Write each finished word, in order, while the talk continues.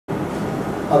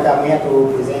Okay, I'm here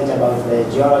to present about the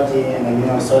geology and the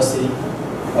mineral resources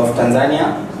of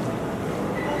Tanzania.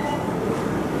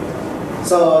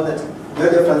 So the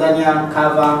geology of Tanzania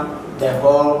cover the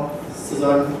whole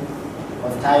season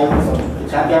of time from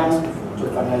Precambrian to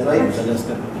Paleozoic.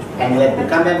 And the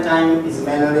Precambrian time is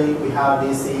mainly we have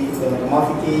this the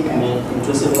metamorphic and the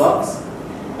intrusive rocks.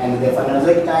 And the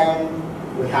Paleozoic time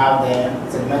we have the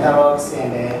sedimentary rocks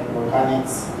and the volcanic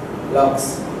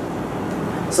rocks.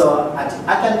 So at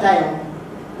Archean time,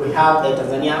 we have the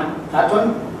Tanzania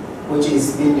plateau, which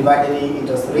is being divided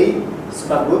into three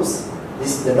supergroups.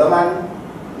 This is the Roman,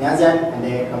 Neasian, and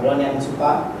the Cabronian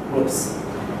supergroups.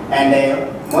 And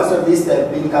most of these have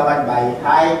been covered by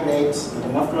high-grade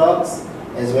metamorphic rocks,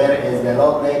 as well as the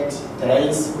low-grade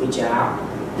terrains, which are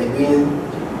the green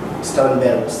stone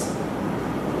belts.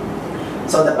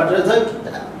 So the Proterozoic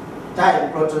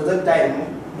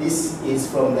time, this is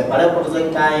from the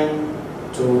Paleoproterozoic time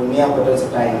to Neoproterozoic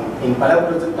time. In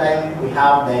Paleoproterozoic time, we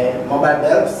have the mobile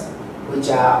belts, which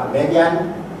are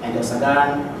Median and the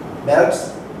Saharan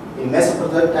belts. In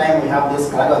Mesoproterozoic time, we have this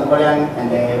Carbonates and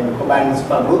the Carbonates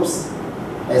supergroups,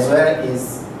 as well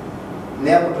as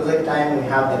Neoproterozoic time, we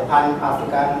have the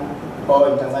Pan-African, or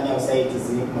in Tanzania, we say it is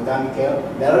the Mozambique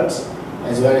belt,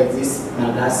 as well as this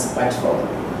Malagasy platform.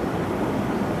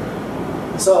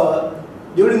 So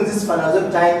during this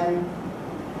Paleozoic time,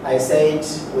 I said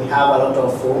we have a lot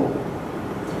of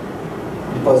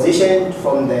deposition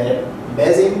from the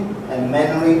basin, and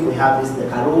mainly we have this the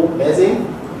Karoo basin,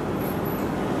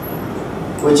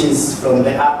 which is from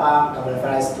the upper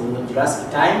Carboniferous to Jurassic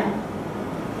time.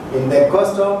 In the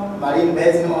coastal marine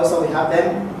basin also we have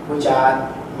them, which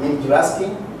are mid-Jurassic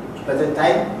to present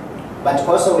time, but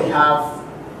also we have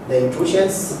the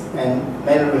intrusions, and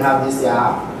mainly we have these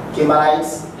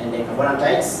Kimberlites and the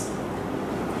Carbonates.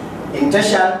 In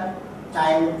Tertiary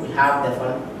time, we have the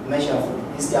formation of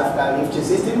East African rift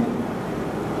system,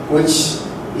 which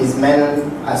is mainly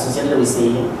associated with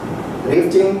the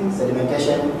rifting,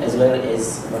 sedimentation, as well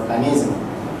as volcanism.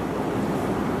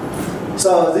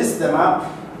 So this is the map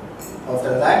of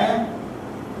Tanzania,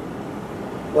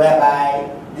 whereby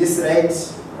this red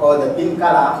or the pink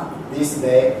color, this is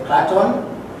the craton,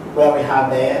 where we have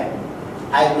the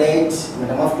high-grade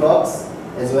metamorphic rocks,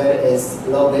 as well as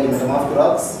low-grade metamorphic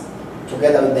rocks,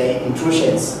 together with the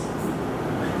intrusions.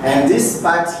 And this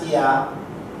part here,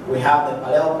 we have the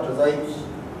Paleoproterozoic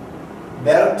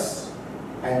belt,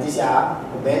 and these are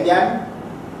Uranium.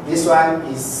 This one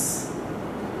is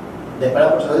the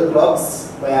Paleoproterozoic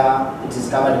rocks, where it is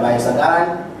covered by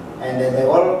Saharan, and the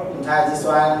whole entire this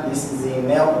is the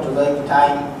Neoproterozoic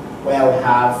time, where we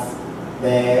have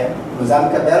the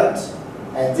Mozambique belt,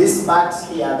 and this part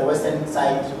here, the western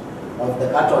side of the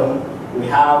pattern, we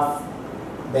have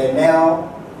the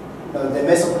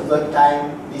Mesoproterozoic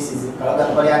time. This is the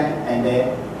Carbonates and the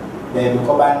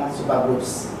Bukoban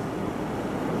supergroups.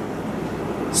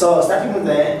 So starting with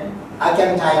the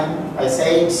Archean time, I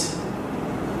said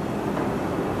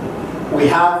we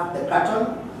have the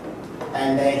Craton,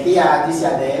 and here these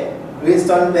are the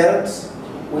greenstone belts,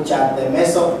 which are the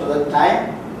Mesoproterozoic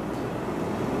time,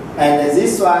 and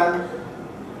this one,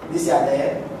 these are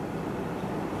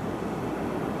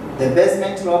the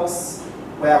basement rocks,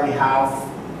 where we have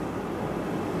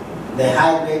the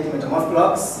high-grade metamorphic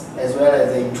rocks, as well as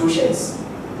the intrusions.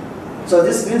 So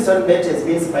this greenstone belt has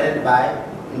been separated by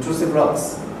intrusive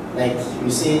rocks, like you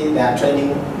see they are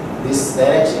trending this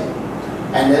direction.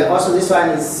 And also this one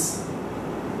is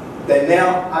the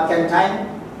Neo-Archean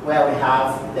time, where we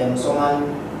have the Musoman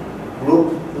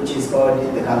group, which is called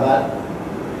the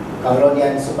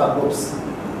Cabronian supergroups.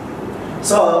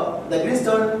 So the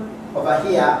greenstone over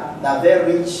here, they are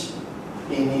very rich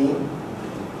in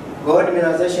gold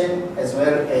mineralization, as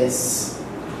well as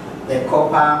the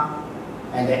copper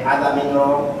and the other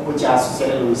mineral which are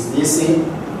associated with these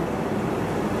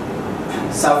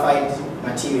sulfide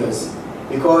materials,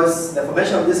 because the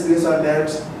formation of this greenstone belt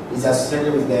is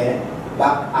associated with the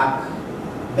back arc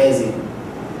basin.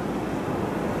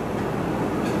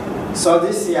 So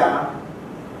this here,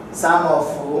 some of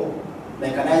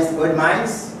mechanized gold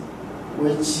mines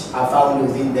which are found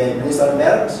within the greenstone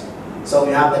belt. So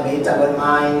we have the Geita gold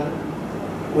mine,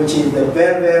 which is the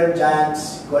very, very giant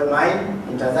gold mine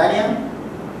in Tanzania.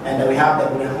 And we have the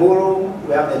Bulyanhulu,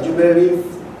 we have the Jubilee Reef,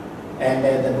 and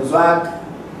the Buzwag,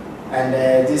 and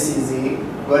this is the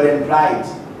Golden Pride.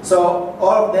 So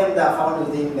all of them that are found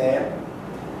within the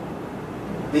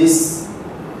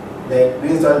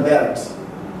greenstone belt.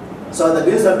 So the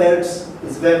greenstone belt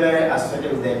is very, very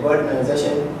associated with the gold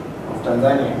mineralization of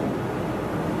Tanzania.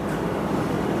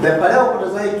 The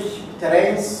Paleoproterozoic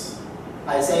terrains,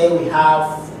 I say we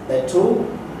have the two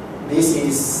This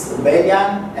is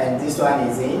Uranium, and this one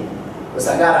is in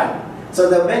Usagaran. So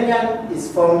the Uranium is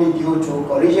formed due to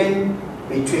collision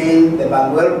between the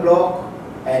Banguel block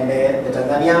and the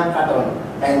Tanzania plateau.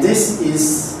 And this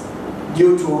is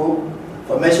due to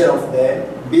formation of the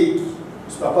big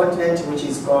supercontinent, which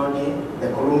is called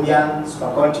the Columbian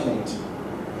supercontinent,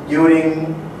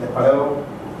 during the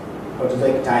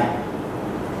Paleozoic time.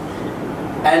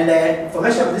 And the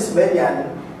formation of this Uranium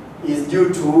is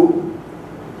due to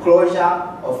closure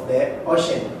of the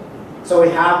ocean. So we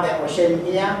have the ocean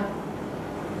here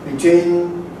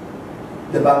between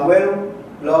the Banguel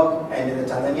block and the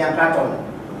Tanzania plateau.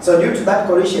 So due to that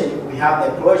collision, we have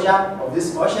the closure of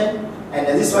this ocean, and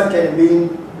this one can be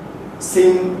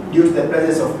seen due to the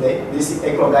presence of these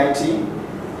eclogite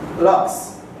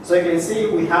rocks. So you can see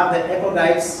we have the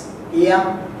eclogites here,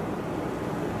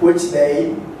 which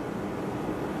they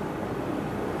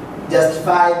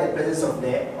justify the presence of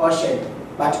the ocean,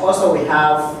 but also we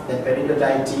have the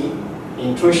peridotite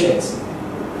intrusions.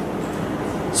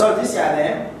 So these are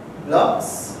the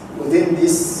blocks within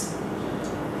this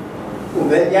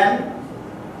Uranium,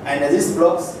 and these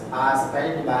blocks are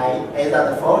separated by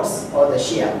either the faults or the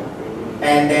shear.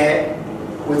 And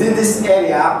within this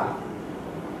area,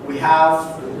 we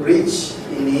have rich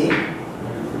in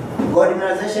gold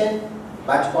mineralization,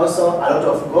 but also a lot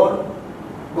of gold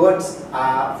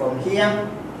are from here,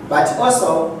 but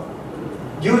also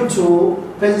due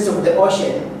to presence of the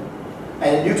ocean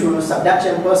and due to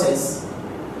subduction process,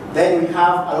 then we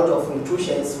have a lot of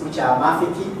intrusions which are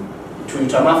mafic to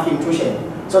ultramafic intrusion.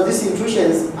 So these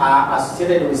intrusions are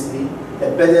associated with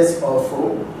the presence of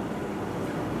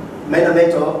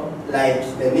metal like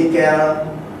the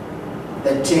nickel,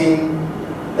 the tin,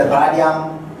 the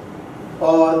palladium,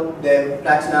 or the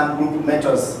platinum group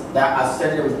metals that are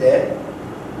associated with the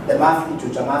mafic to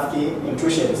ultramafic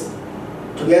intrusions,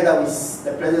 together with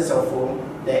the presence of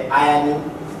the iron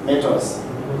metals.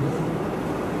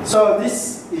 So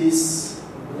this is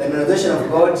the mineralization of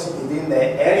gold within the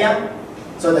area.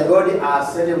 So the gold are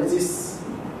associated with these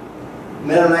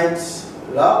melanite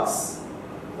rocks,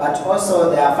 but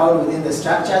also they are found within the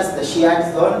structures, the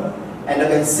sheared zone, and you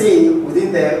can see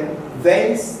within the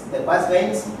veins, the quartz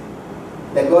veins,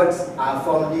 the golds are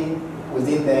formed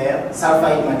within the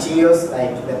sulfide materials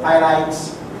like the pyrite,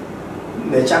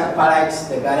 the chalcopyrite,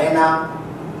 the galena.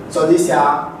 So these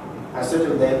are associated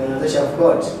with the mineralization of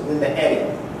gold within the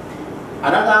area.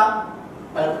 Another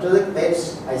paleozoic bed,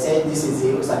 I said this is the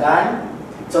Usagaran.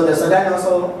 So the Usagaran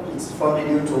also is formed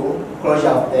due to closure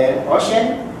of the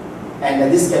ocean,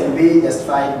 and this can be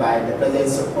justified by the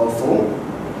presence of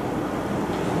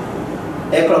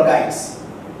eclogites.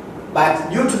 But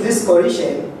due to this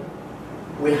collision,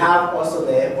 we have also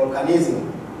the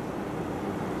volcanism,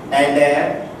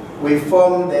 and we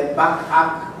form the back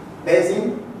arc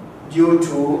basin due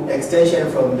to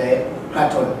extension from the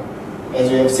plateau. As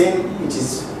we have seen, it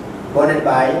is bounded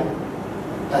by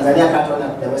Tanzania plateau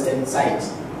at the western side.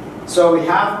 So we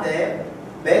have the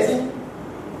basin.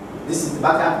 This is the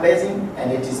back arc basin,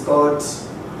 and it is called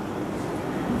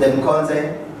the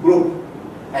Mkonze group.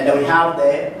 And then we have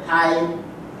the high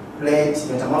grade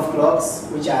metamorphic rocks,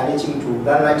 which are reaching to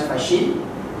granite fashi,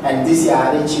 and these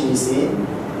are rich, we see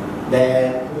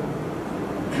the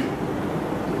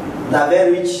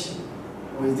very rich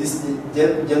with these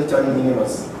gemstone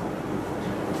minerals.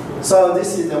 So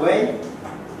this is the way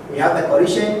we have the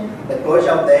collision, the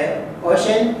closure of the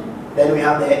ocean, then we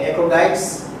have the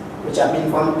eclogites which have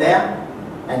been formed there,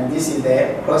 and this is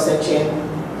the cross section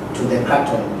to the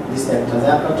plateau. This is the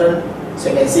Tanzania plateau. So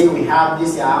you can see we have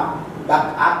this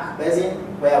back arc basin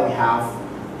where we have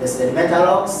the sedimental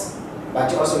rocks,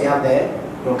 but also we have the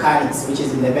volcanics, which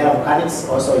is in the middle volcanics,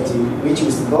 also it is rich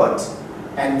with gold,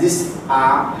 and these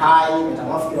are high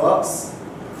metamorphic rocks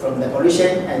from the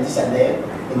collision, and these are the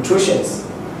intrusions.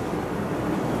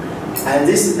 And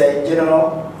this is the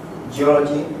general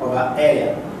geology of our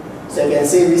area. So you can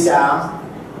see these are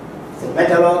the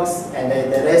metal rocks, and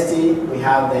the rest we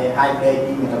have the high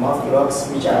grade metamorphic rocks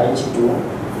which are rich to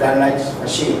granite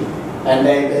machine. And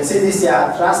you can see these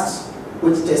are thrusts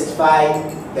which testify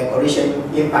the collision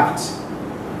impact.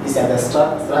 These are the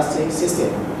thrusting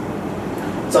system.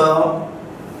 So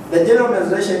the general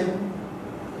mineralization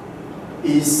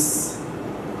is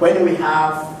when we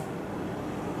have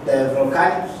the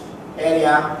volcanic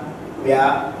area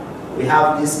where we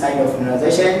have this kind of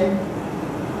mineralization.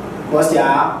 Mostly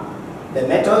are the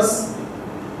metals,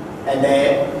 and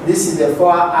this is the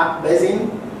four arc basin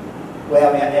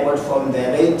where we are able to form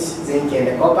the lead, zinc, and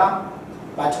the copper.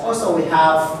 But also we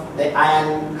have the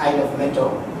iron kind of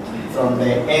metal from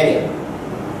the area.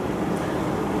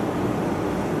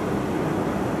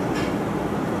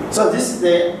 So this is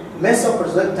the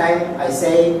Mesoproterozoic time. I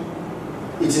say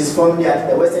it is formed at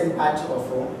the western part of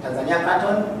Tanzania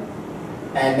Plateau,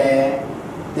 and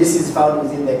this is found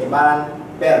within the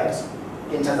Kibaran belt.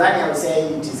 In Tanzania, we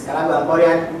say it is Karagwe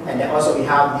Emporium, and also we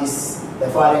have this, the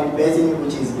Foreland Basin,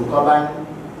 which is Bukoban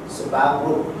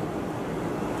supergroup.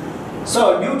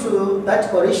 So due to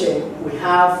that corrosion, we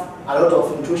have a lot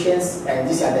of intrusions, and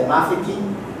these are the mafic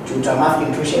to ultramafic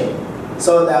intrusion.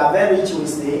 So they are very rich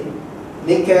with the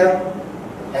nickel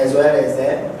as well as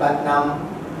the platinum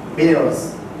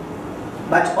minerals.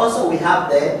 But also we have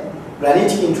the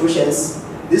granitic intrusions.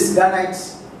 These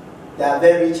granites, they are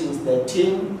very rich with the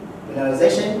tin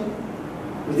mineralization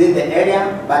within the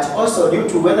area, but also due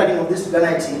to weathering of this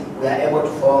granite, we are able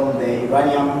to form the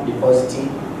uranium deposit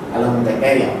along the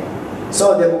area.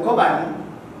 So the Bukoban,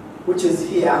 which is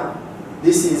here,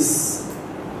 this is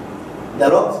the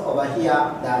rocks over here,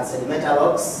 that are sedimentary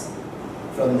rocks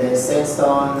from the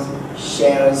sandstones,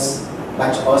 shells,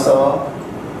 but also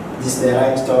this is the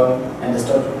limestone and the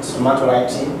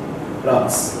stromatolite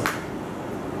rocks.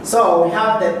 So we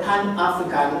have the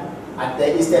Pan-African at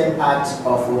the eastern part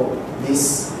of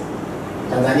this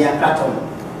Tanzania plateau.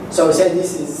 So we say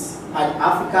this is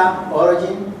Pan-Africa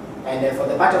origin, and for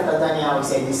the part of Tanzania we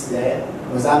say this is the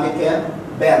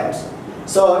Mozambique belt.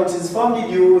 So it is formed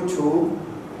due to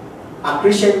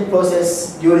accretion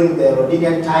process during the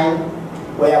Rhodinian time,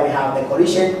 where we have the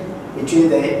collision between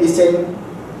the eastern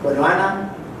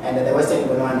Gondwana and the western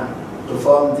Gondwana to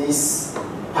form this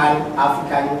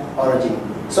Pan-African origin.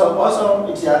 So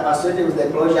also it is associated with the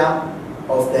closure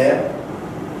of the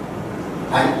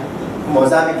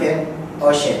Mozambique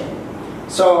Ocean.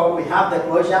 So we have the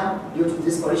closure due to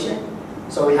this collision.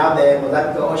 So we have the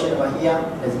Mozambique Ocean over here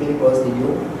has been closed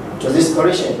due to this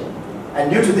collision. And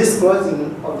due to this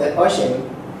closing of the ocean,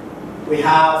 we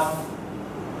have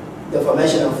the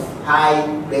formation of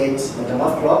high-grade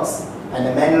metamorphic rocks,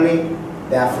 and mainly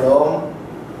they are from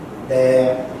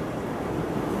the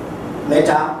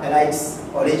metapelites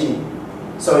origin.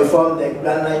 So we form the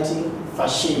granite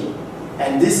fascia,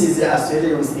 and this is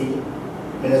associated with the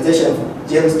mineralization of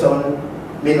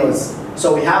gemstone minerals.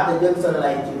 So we have the gemstone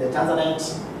like the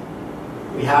Tanzanite,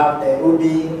 we have the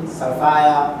ruby,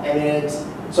 sapphire, emerald.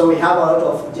 So we have a lot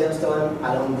of gemstone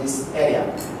along this area.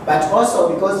 But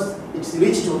also because it's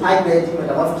rich to high-grade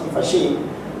metamorphic fascia,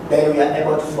 then we are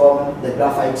able to form the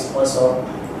graphite also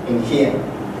in here.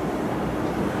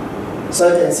 So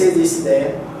you can see this is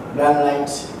the granite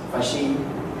fascia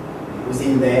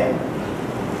within the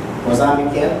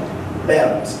Mozambique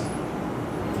belt.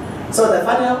 So the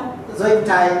Paleozoic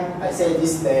time, I say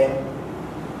this there,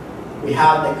 we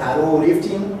have the Karoo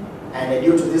rifting, and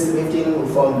due to this rifting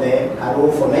we form the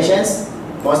Karoo formations,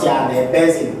 mostly are the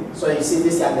basin. So you see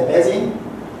this are the basin,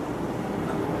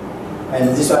 and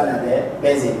this one are the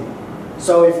basin.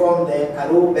 So we form the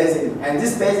Karoo basin, and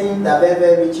this basin they are very,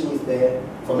 very rich with the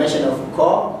formation of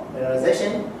core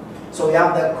mineralization. So we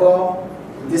have the core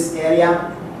in this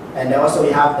area, and also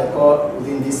we have the core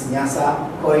within this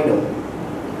Nyasa corridor.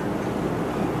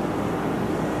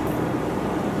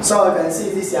 So you can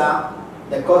see these are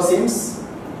the core seams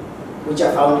which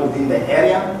are found within the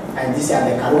area, and these are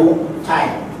the Karoo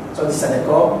time. So these are the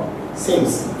core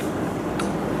seams.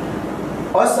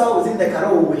 Also within the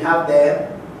Karoo we have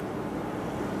the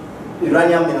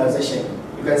uranium mineralization.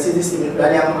 You can see this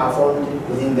uranium are formed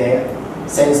within the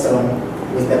sandstone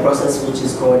with the process which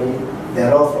is called the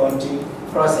raw fronting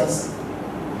process.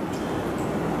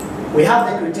 We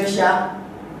have the Cretaceous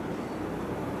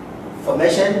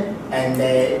formation, and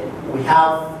we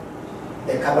have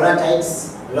the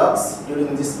Carbonates rocks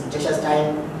during this Cretaceous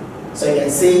time. So you can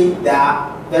see they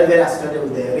are very, very associated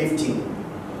with the rifting.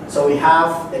 So we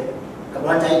have the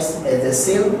Carbonates as the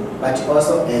seal, but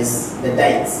also as the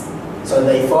dites. So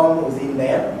they form within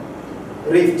the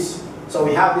rift. So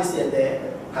we have this as the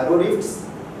Karoo rifts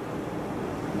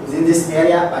within this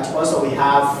area, but also we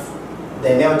have the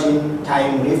Neogene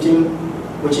time rifting,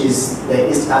 which is the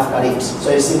East Africa rift.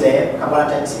 So you see the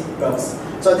Carbonatite rocks.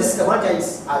 So these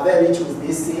Carbonatites are very rich with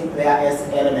this rare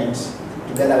earth element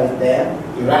together with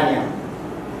the uranium.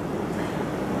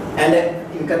 And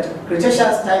in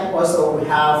Cretaceous time also we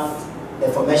have the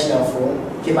formation of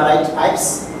kimberlite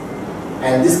pipes,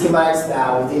 and these kimberlites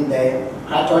are within the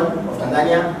plateau of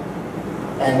Tanzania,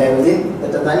 and within the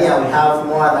Tanzania we have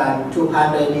more than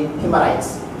 200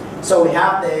 kimberlites. So we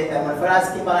have the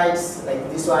diamondiferous kimberlites like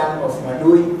this one of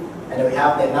Madui, and we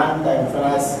have the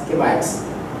non-diamondiferous kimberlites,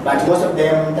 but most of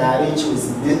them they are rich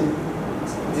with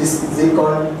this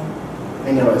zircon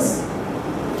minerals.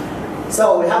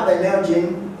 So we have the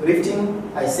Neogene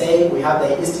rifting. I say we have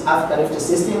the East Africa rift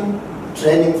system,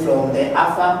 trending from the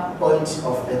Afar point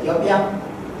of Ethiopia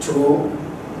to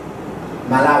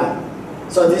Malawi.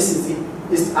 So this is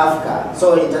East Africa.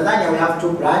 So in Tanzania we have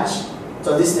two branches.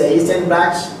 So this is the eastern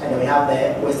branch and we have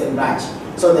the western branch.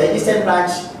 So the eastern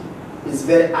branch is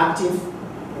very active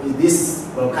with this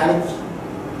volcanic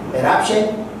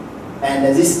eruption, and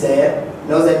this is the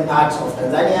northern part of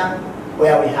Tanzania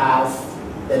where we have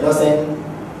the northern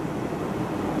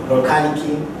volcanic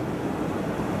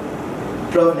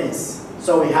province.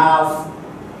 So we have,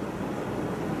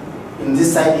 in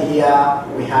this side here,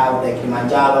 we have the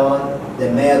Kilimanjaro, the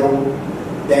Meru,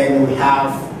 then we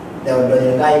have the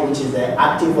Odonyogai, which is the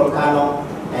active volcano,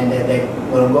 and the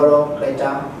Ngorongoro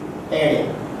crater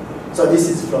area. So this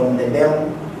is from the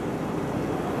DEM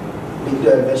liquid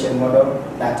elevation model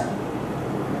data.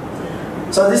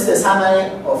 So this is the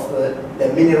summary of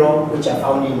the mineral which are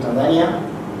found in Tanzania.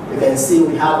 You can see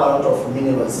we have a lot of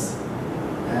minerals.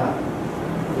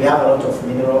 We have a lot of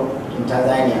mineral in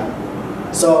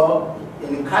Tanzania. So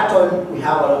in Craton we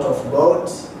have a lot of gold,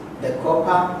 the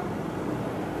copper,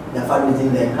 they are found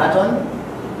within the Craton.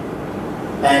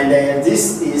 And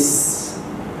this is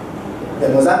the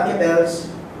Mozambique belt,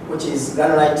 which is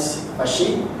granulite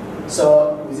fashi.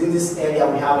 So within this area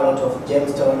we have a lot of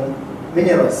gemstone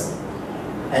minerals.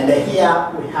 And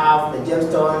here we have the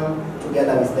gemstone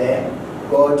together with the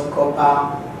gold,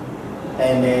 copper,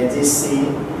 and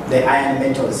the iron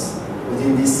metals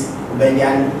within this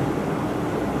Ubedian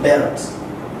belt.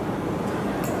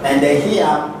 And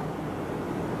here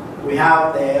we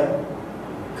have the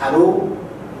Karoo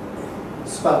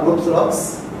supergroup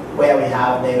rocks, where we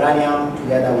have the uranium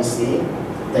together with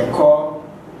the coal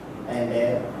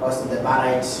and also the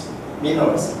barite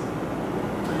minerals.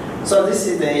 So this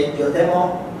is the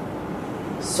geothermal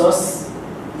source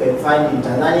you can find in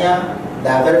Tanzania. They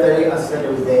are very, very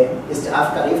associated with the East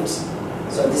Africa rift.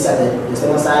 So these are the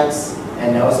geothermal sites,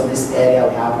 and also this area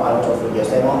we have a lot of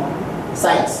geothermal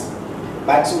sites.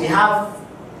 But we have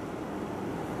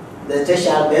the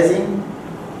tertiary basin.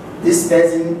 This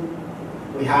basin,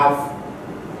 we have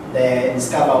the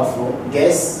discovery of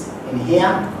gas in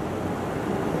here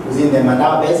within the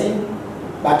Mandawa basin,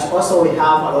 but also we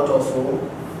have a lot of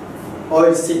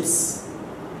oil seeps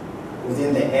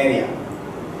within the area,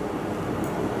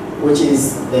 which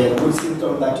is the good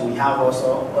symptom that we have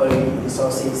also oil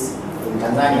resources in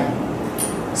Tanzania.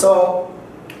 So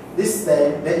this is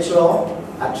the natural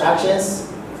attractions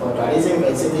for tourism. You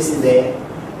can see this is the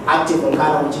active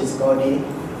volcano, which is called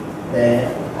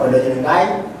the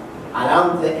Odonyogai.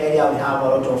 Around the area we have a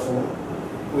lot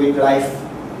of wildlife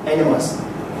animals.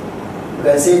 You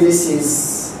can see this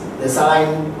is the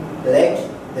saline lake,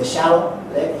 the shallow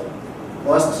lake.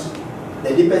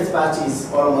 The deepest part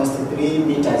is almost 3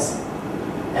 meters,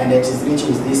 and it is rich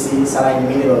with these saline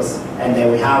minerals.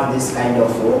 And we have this kind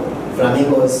of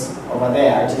flamingos over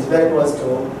there. It is very close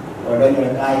to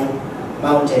Odonyogai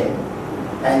mountain.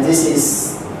 And this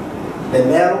is the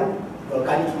Meru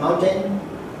volcanic mountain,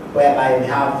 whereby we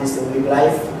have this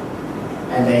wildlife.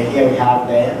 And here we have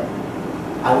the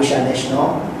Arusha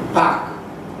National Park.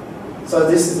 So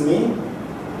this is me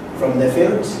from the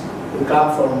field. We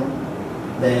come from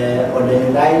the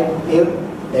Odonyogai hill,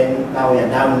 then now we are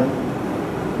down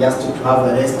just to have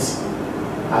a rest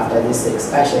after this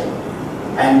excursion.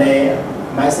 And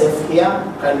myself here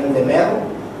climbing the Meru,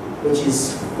 which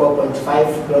is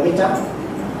 4.5 kilometer,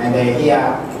 and here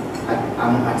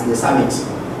I'm at the summit.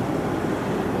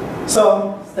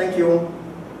 So thank you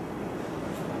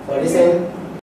for listening.